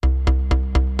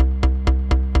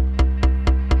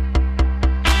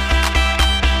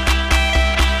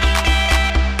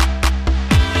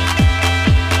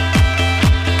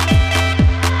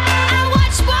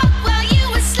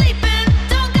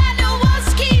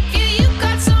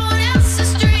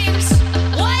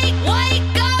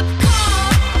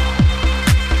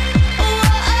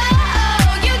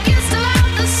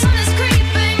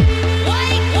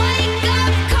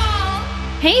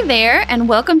there, and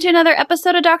welcome to another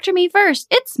episode of Dr. Me First.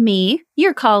 It's me,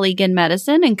 your colleague in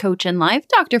medicine and coach in life,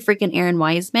 Dr. freaking Erin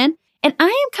Wiseman, and I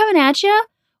am coming at you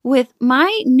with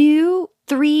my new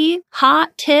 3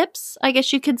 hot tips, I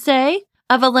guess you could say,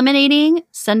 of eliminating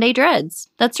Sunday dreads.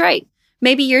 That's right.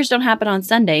 Maybe yours don't happen on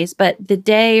Sundays, but the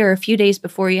day or a few days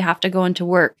before you have to go into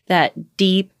work, that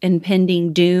deep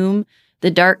impending doom,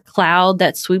 the dark cloud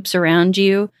that swoops around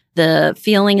you, the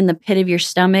feeling in the pit of your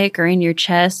stomach or in your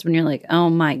chest when you're like, oh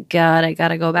my God, I got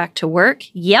to go back to work.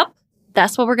 Yep,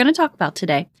 that's what we're going to talk about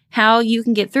today. How you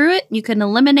can get through it, you can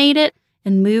eliminate it,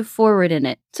 and move forward in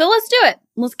it. So let's do it.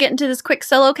 Let's get into this quick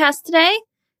solo cast today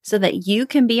so that you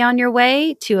can be on your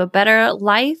way to a better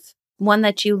life, one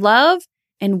that you love,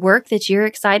 and work that you're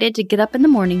excited to get up in the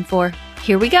morning for.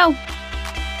 Here we go.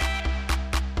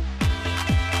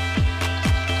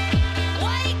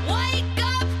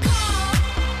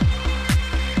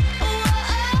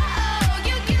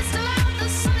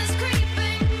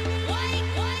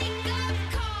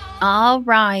 All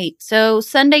right. So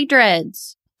Sunday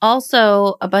dreads.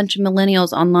 Also, a bunch of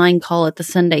millennials online call it the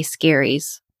Sunday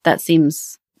scaries. That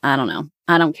seems, I don't know.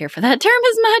 I don't care for that term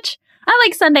as much. I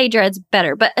like Sunday dreads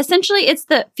better, but essentially it's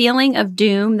the feeling of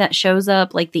doom that shows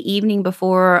up like the evening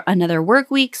before another work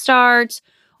week starts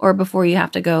or before you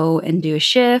have to go and do a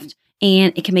shift.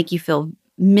 And it can make you feel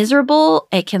miserable.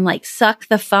 It can like suck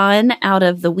the fun out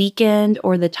of the weekend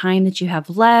or the time that you have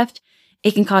left.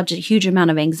 It can cause a huge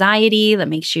amount of anxiety that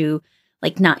makes you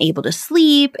like not able to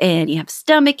sleep and you have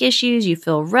stomach issues. You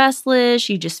feel restless.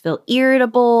 You just feel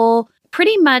irritable.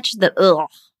 Pretty much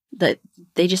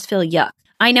they just feel yuck.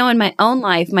 I know in my own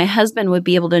life, my husband would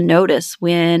be able to notice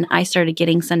when I started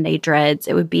getting Sunday dreads.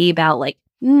 It would be about like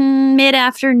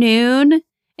mid-afternoon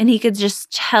and he could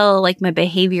just tell like my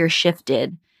behavior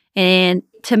shifted. And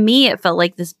to me, it felt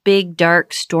like this big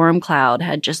dark storm cloud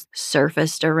had just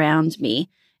surfaced around me.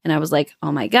 And I was like,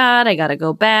 oh my God, I got to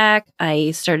go back.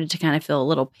 I started to kind of feel a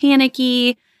little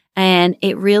panicky. And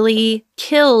it really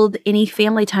killed any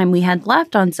family time we had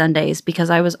left on Sundays because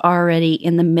I was already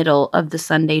in the middle of the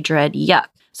Sunday dread yuck.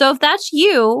 So if that's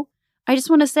you, I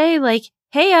just want to say like,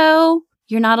 hey-o,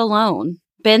 you're not alone.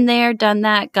 Been there, done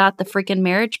that, got the freaking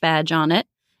marriage badge on it.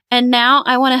 And now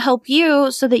I want to help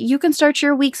you so that you can start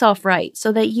your weeks off right,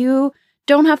 so that you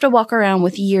don't have to walk around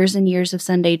with years and years of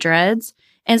Sunday dreads.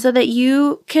 And so that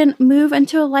you can move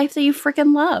into a life that you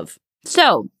freaking love.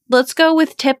 So let's go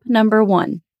with tip number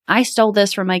 1. I stole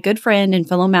this from my good friend and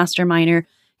fellow masterminder,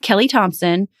 Kelly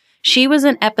Thompson. She was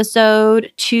in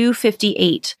episode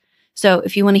 258. So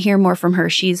if you want to hear more from her,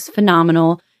 she's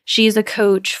phenomenal. She's a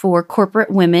coach for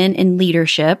corporate women in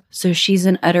leadership. So she's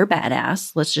an utter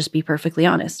badass. Let's just be perfectly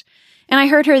honest. And I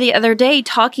heard her the other day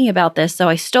talking about this, so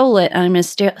I stole it, and I'm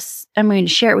going to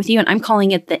share it with you, and I'm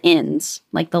calling it the N's,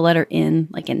 like the letter N,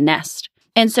 like in nest.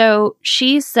 And so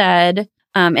she said,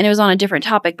 and it was on a different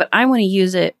topic, but I want to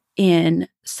use it in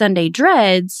Sunday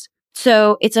dreads,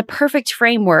 so it's a perfect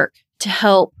framework to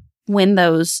help when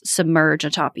those submerge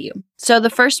on top of you. So the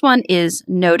first one is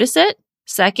notice it.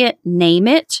 2nd, name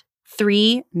it.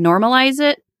 3, normalize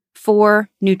it. 4,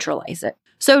 neutralize it.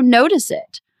 So notice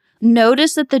it.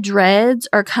 Notice that the dreads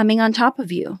are coming on top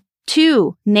of you.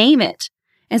 2, name it.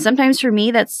 And sometimes for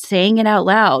me, that's saying it out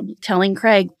loud, telling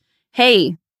Craig,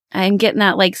 hey, I'm getting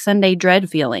that like Sunday dread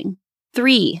feeling.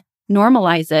 3,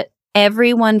 normalize it.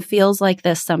 Everyone feels like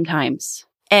this sometimes.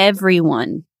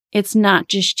 Everyone. It's not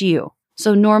just you.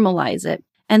 So normalize it.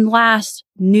 And last,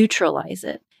 neutralize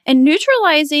it. And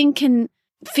neutralizing can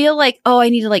feel like, oh, I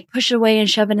need to like push it away and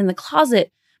shove it in the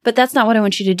closet. But that's not what I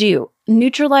want you to do.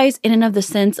 Neutralize in and of the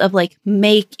sense of like,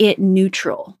 make it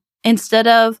neutral. Instead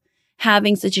of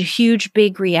having such a huge,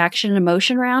 big reaction and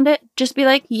emotion around it, just be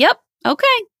like, yep, okay,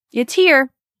 it's here.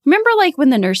 Remember like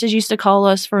when the nurses used to call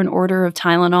us for an order of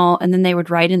Tylenol and then they would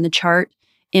write in the chart,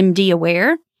 MD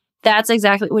aware? That's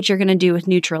exactly what you're going to do with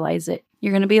neutralize it.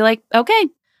 You're going to be like, okay,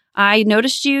 I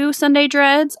noticed you Sunday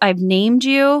dreads. I've named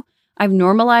you. I've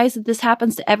normalized that this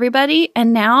happens to everybody.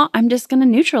 And now I'm just going to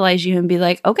neutralize you and be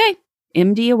like, okay,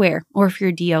 MD aware. Or if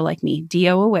you're DO like me,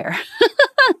 DO aware.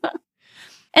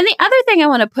 And the other thing I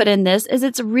want to put in this is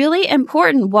it's really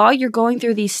important while you're going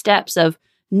through these steps of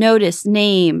notice,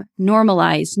 name,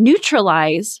 normalize,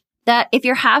 neutralize, that if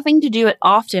you're having to do it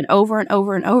often over and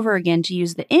over and over again to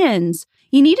use the N's,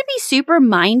 you need to be super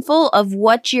mindful of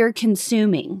what you're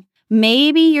consuming.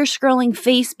 Maybe you're scrolling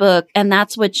Facebook and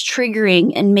that's what's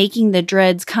triggering and making the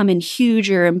dreads come in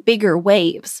huger and bigger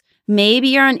waves. Maybe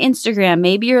you're on Instagram.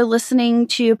 Maybe you're listening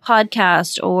to a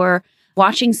podcast or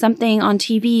watching something on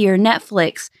TV or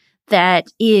Netflix that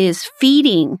is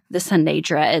feeding the Sunday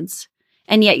dreads.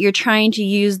 And yet you're trying to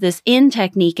use this in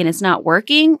technique and it's not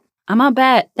working. I'm going to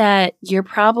bet that you're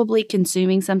probably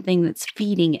consuming something that's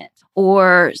feeding it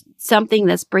or something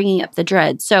that's bringing up the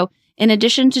dread. So in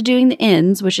addition to doing the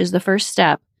ins, which is the first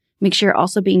step, make sure you're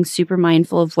also being super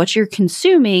mindful of what you're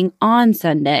consuming on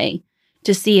Sunday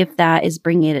to see if that is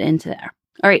bringing it into there.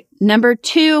 All right. Number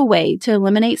 2 way to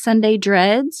eliminate Sunday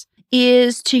dreads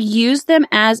is to use them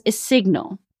as a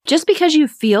signal. Just because you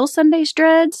feel Sunday's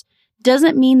dreads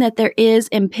doesn't mean that there is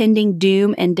impending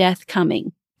doom and death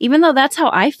coming. Even though that's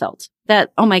how I felt,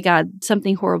 that, oh my God,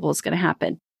 something horrible is going to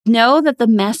happen. Know that the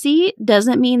messy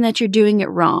doesn't mean that you're doing it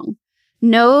wrong.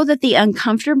 Know that the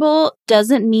uncomfortable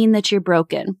doesn't mean that you're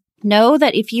broken. Know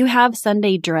that if you have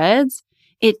Sunday dreads,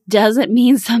 it doesn't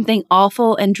mean something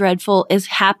awful and dreadful is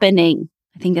happening.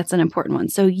 I think that's an important one.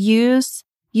 So use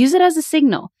it as a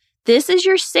signal. This is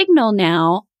your signal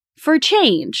now for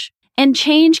change. And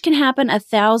change can happen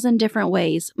 1,000 different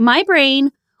ways. My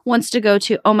brain wants to go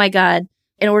to, oh my God,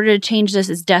 in order to change this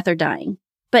is death or dying.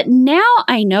 But now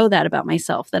I know that about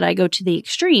myself, that I go to the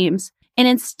extremes. And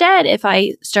instead, if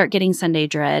I start getting Sunday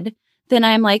dread, then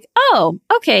I'm like, oh,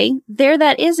 okay, there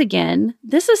that is again.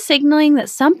 This is signaling that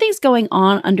something's going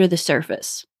on under the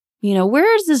surface.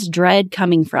 Where is this dread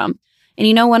coming from?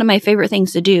 And one of my favorite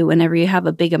things to do whenever you have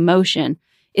a big emotion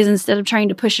is instead of trying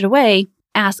to push it away,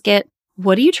 ask it,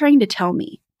 what are you trying to tell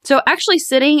me? So actually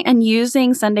sitting and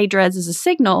using Sunday dreads as a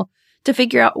signal to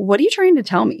figure out, what are you trying to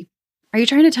tell me? Are you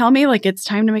trying to tell me like it's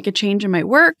time to make a change in my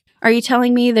work? Are you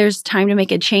telling me there's time to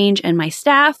make a change in my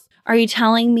staff? Are you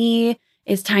telling me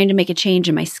it's time to make a change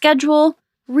in my schedule?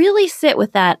 Really sit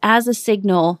with that as a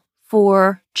signal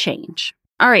for change.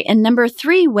 All right. And number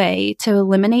 3 way to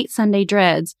eliminate Sunday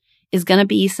dreads is going to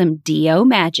be some DO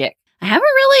magic. I haven't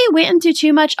really went into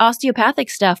too much osteopathic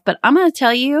stuff, but I'm going to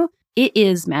tell you, it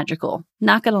is magical.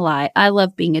 Not going to lie. I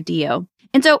love being a DO.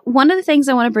 And so one of the things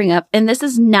I want to bring up, and this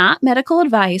is not medical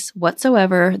advice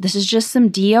whatsoever. This is just some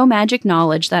DO magic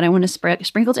knowledge that I want to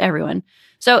sprinkle to everyone.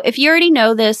 So if you already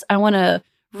know this, I want to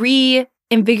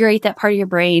reinvigorate that part of your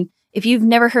brain. If you've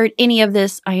never heard any of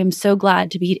this, I am so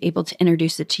glad to be able to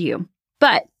introduce it to you.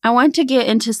 But I want to get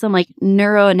into some like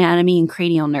neuroanatomy and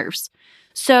cranial nerves.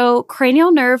 So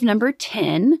cranial nerve number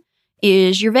 10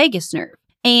 is your vagus nerve.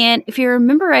 And if you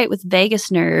remember right with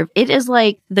vagus nerve, it is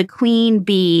like the queen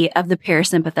bee of the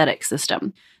parasympathetic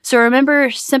system. So remember,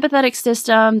 sympathetic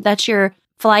system, that's your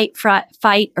flight,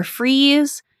 fight, or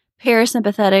freeze.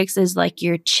 Parasympathetics is like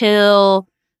your chill,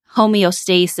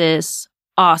 homeostasis,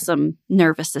 awesome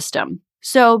nervous system.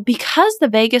 So because the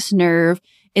vagus nerve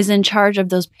is in charge of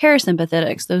those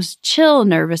parasympathetics, those chill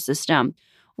nervous system,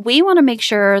 we want to make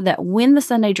sure that when the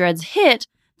Sunday dreads hit,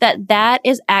 that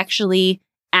is actually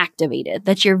activated,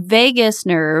 that your vagus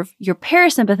nerve, your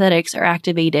parasympathetics are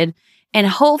activated, and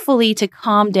hopefully to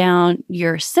calm down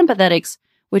your sympathetics,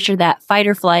 which are that fight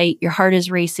or flight, your heart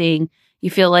is racing, you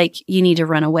feel like you need to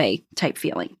run away type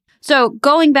feeling. So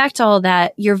going back to all of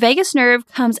that, your vagus nerve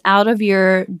comes out of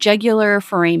your jugular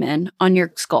foramen on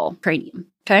your skull cranium,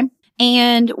 okay?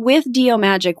 And with DO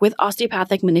magic, with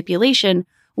osteopathic manipulation,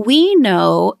 we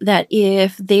know that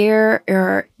if there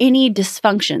are any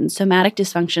dysfunctions, somatic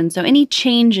dysfunctions, so any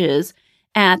changes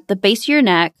at the base of your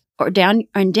neck or down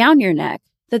your neck,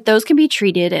 that those can be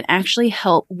treated and actually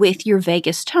help with your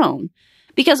vagus tone.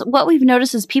 Because what we've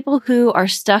noticed is people who are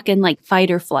stuck in like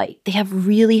fight or flight, they have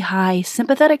really high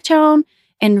sympathetic tone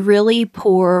and really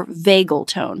poor vagal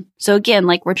tone. So again,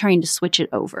 like we're trying to switch it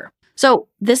over. So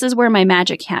this is where my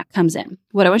magic hack comes in.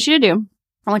 What I want you to do,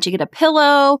 I want you to get a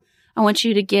pillow. I want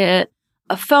you to get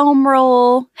a foam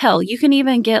roll. Hell, you can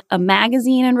even get a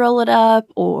magazine and roll it up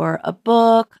or a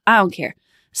book. I don't care.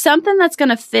 Something that's going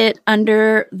to fit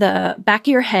under the back of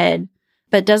your head,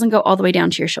 but doesn't go all the way down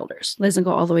to your shoulders. Doesn't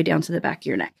go all the way down to the back of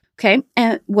your neck. Okay.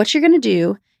 And what you're going to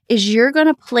do is you're going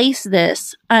to place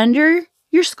this under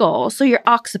your skull. So your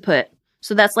occiput.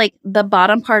 So that's like the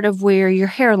bottom part of where your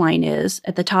hairline is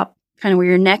at the top, kind of where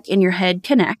your neck and your head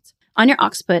connect on your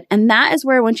occiput. And that is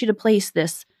where I want you to place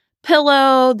this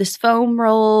pillow, this foam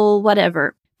roll,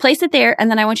 whatever. Place it there,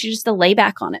 and then I want you just to lay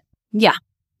back on it. Yeah,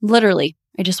 literally.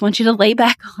 I just want you to lay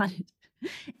back on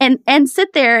it and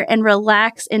sit there and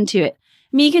relax into it.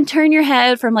 I mean, you can turn your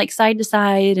head from like side to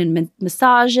side and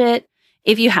massage it.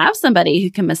 If you have somebody who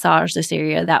can massage this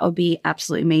area, that would be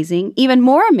absolutely amazing. Even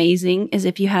more amazing is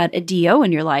if you had a DO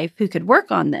in your life who could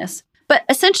work on this. But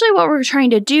essentially what we're trying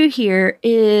to do here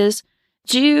is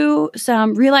do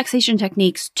some relaxation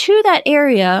techniques to that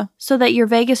area so that your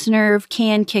vagus nerve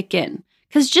can kick in.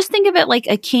 Because just think of it like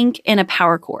a kink in a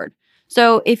power cord.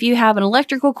 So if you have an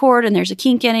electrical cord and there's a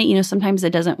kink in it, sometimes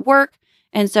it doesn't work.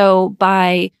 And so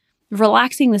by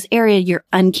relaxing this area, you're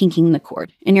unkinking the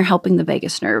cord and you're helping the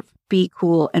vagus nerve be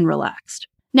cool and relaxed.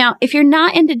 Now, if you're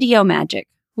not into DO magic,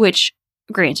 which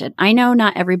granted, I know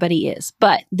not everybody is,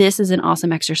 but this is an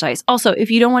awesome exercise. Also,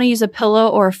 if you don't want to use a pillow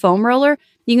or a foam roller,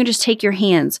 you can just take your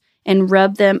hands and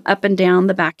rub them up and down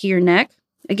the back of your neck.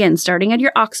 Again, starting at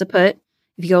your occiput.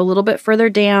 If you go a little bit further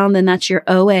down, then that's your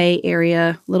OA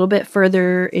area. A little bit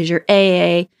further is your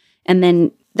AA. And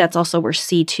then that's also where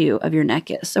C2 of your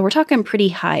neck is. So we're talking pretty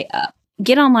high up.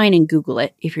 Get online and Google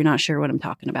it if you're not sure what I'm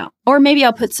talking about. Or maybe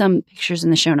I'll put some pictures in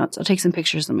the show notes. I'll take some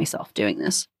pictures of myself doing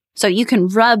this. So you can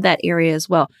rub that area as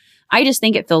well. I just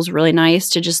think it feels really nice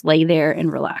to just lay there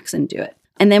and relax and do it.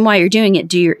 And then while you're doing it,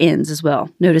 do your ends as well.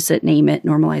 Notice it, name it,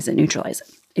 normalize it, neutralize it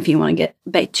if you want to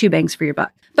get 2 bangs for your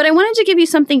buck. But I wanted to give you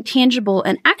something tangible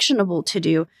and actionable to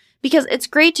do because it's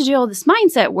great to do all this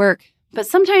mindset work, but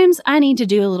sometimes I need to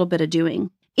do a little bit of doing.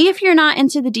 If you're not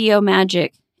into the DO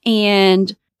magic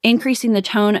and increasing the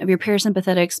tone of your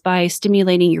parasympathetics by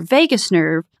stimulating your vagus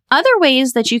nerve, other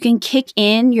ways that you can kick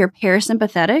in your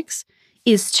parasympathetics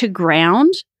is to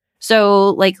ground. So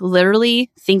like literally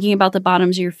thinking about the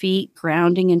bottoms of your feet,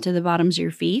 grounding into the bottoms of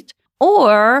your feet,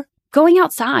 or going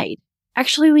outside.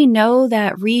 Actually, we know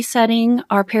that resetting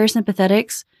our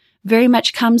parasympathetics very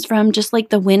much comes from just like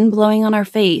the wind blowing on our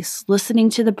face, listening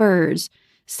to the birds,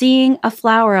 seeing a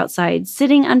flower outside,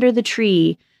 sitting under the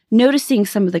tree, noticing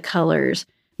some of the colors,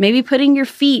 maybe putting your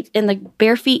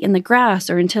bare feet in the grass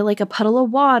or into like a puddle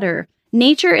of water.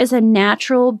 Nature is a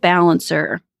natural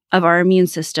balancer of our immune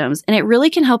systems, and it really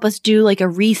can help us do like a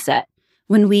reset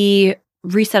when we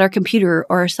reset our computer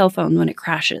or our cell phone when it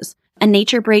crashes. A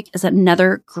nature break is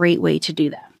another great way to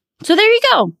do that. So there you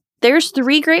go. There's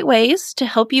 3 great ways to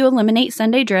help you eliminate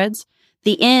Sunday dreads.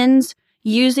 The ends,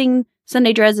 using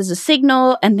Sunday dreads as a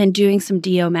signal, and then doing some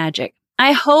DO magic.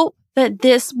 I hope that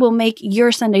this will make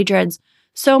your Sunday dreads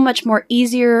so much more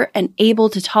easier and able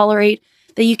to tolerate,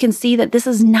 that you can see that this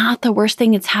is not the worst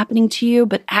thing that's happening to you,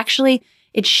 but actually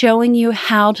it's showing you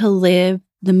how to live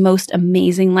the most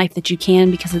amazing life that you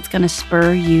can because it's going to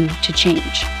spur you to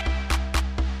change.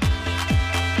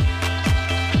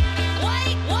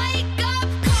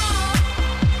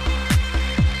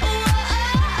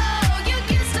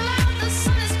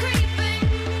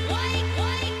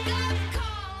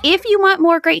 If you want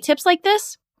more great tips like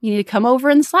this, you need to come over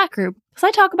in the Slack group because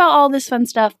I talk about all this fun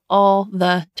stuff all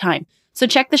the time. So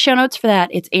check the show notes for that.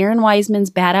 It's Erin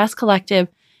Wiseman's Badass Collective.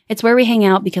 It's where we hang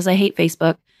out because I hate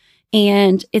Facebook.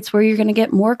 And it's where you're going to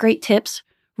get more great tips,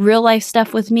 real life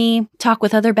stuff with me, talk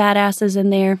with other badasses in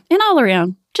there, and all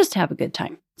around, just have a good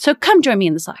time. So come join me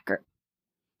in the Slack group.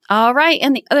 All right.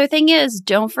 And the other thing is,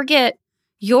 don't forget,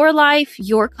 your life,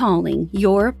 your calling,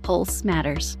 your pulse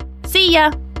matters. See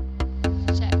ya.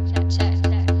 Check.